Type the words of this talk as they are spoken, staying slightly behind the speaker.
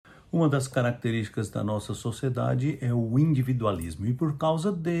Uma das características da nossa sociedade é o individualismo e por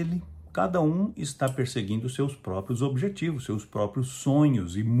causa dele, cada um está perseguindo seus próprios objetivos, seus próprios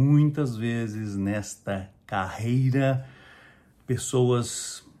sonhos e muitas vezes nesta carreira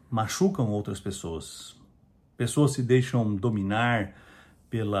pessoas machucam outras pessoas. Pessoas se deixam dominar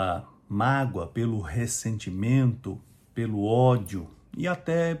pela mágoa, pelo ressentimento, pelo ódio e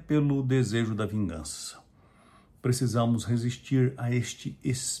até pelo desejo da vingança. Precisamos resistir a este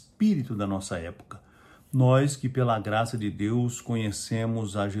espírito da nossa época. Nós que pela graça de Deus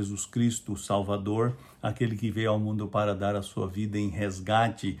conhecemos a Jesus Cristo, o Salvador, aquele que veio ao mundo para dar a sua vida em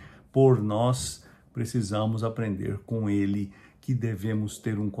resgate por nós, precisamos aprender com ele que devemos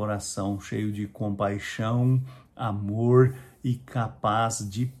ter um coração cheio de compaixão, amor e capaz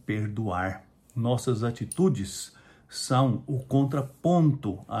de perdoar. Nossas atitudes são o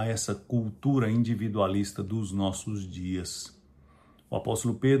contraponto a essa cultura individualista dos nossos dias. O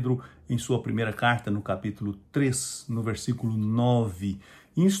apóstolo Pedro, em sua primeira carta, no capítulo 3, no versículo 9,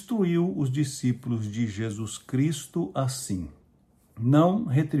 instruiu os discípulos de Jesus Cristo assim: não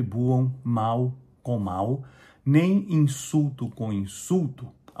retribuam mal com mal, nem insulto com insulto.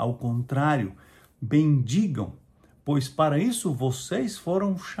 Ao contrário, bendigam, pois para isso vocês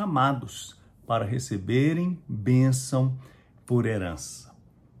foram chamados, para receberem bênção por herança.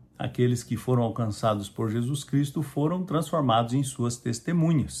 Aqueles que foram alcançados por Jesus Cristo foram transformados em suas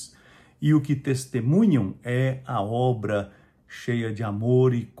testemunhas. E o que testemunham é a obra cheia de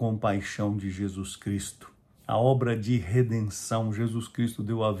amor e compaixão de Jesus Cristo. A obra de redenção. Jesus Cristo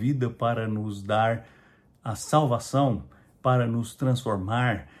deu a vida para nos dar a salvação, para nos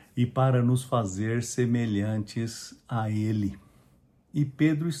transformar e para nos fazer semelhantes a Ele. E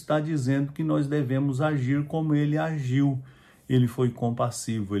Pedro está dizendo que nós devemos agir como ele agiu. Ele foi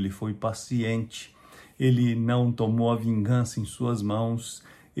compassivo, ele foi paciente, ele não tomou a vingança em suas mãos,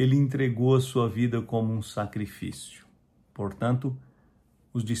 ele entregou a sua vida como um sacrifício. Portanto,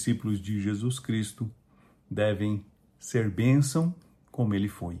 os discípulos de Jesus Cristo devem ser bênção como ele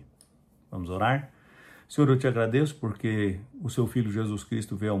foi. Vamos orar? Senhor, eu te agradeço porque o seu Filho Jesus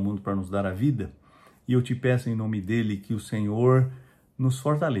Cristo veio ao mundo para nos dar a vida e eu te peço em nome dele que o Senhor nos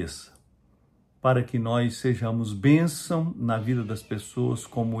fortaleça para que nós sejamos bênção na vida das pessoas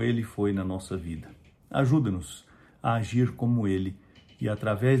como ele foi na nossa vida. Ajuda-nos a agir como ele e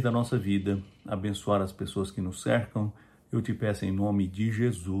através da nossa vida abençoar as pessoas que nos cercam. Eu te peço em nome de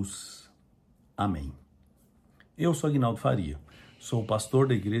Jesus. Amém. Eu sou Aguinaldo Faria. Sou pastor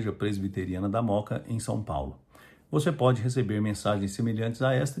da Igreja Presbiteriana da Moca, em São Paulo. Você pode receber mensagens semelhantes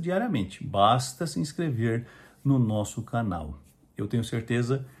a esta diariamente. Basta se inscrever no nosso canal. Eu tenho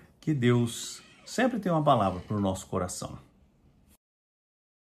certeza que Deus sempre tem uma palavra para o nosso coração.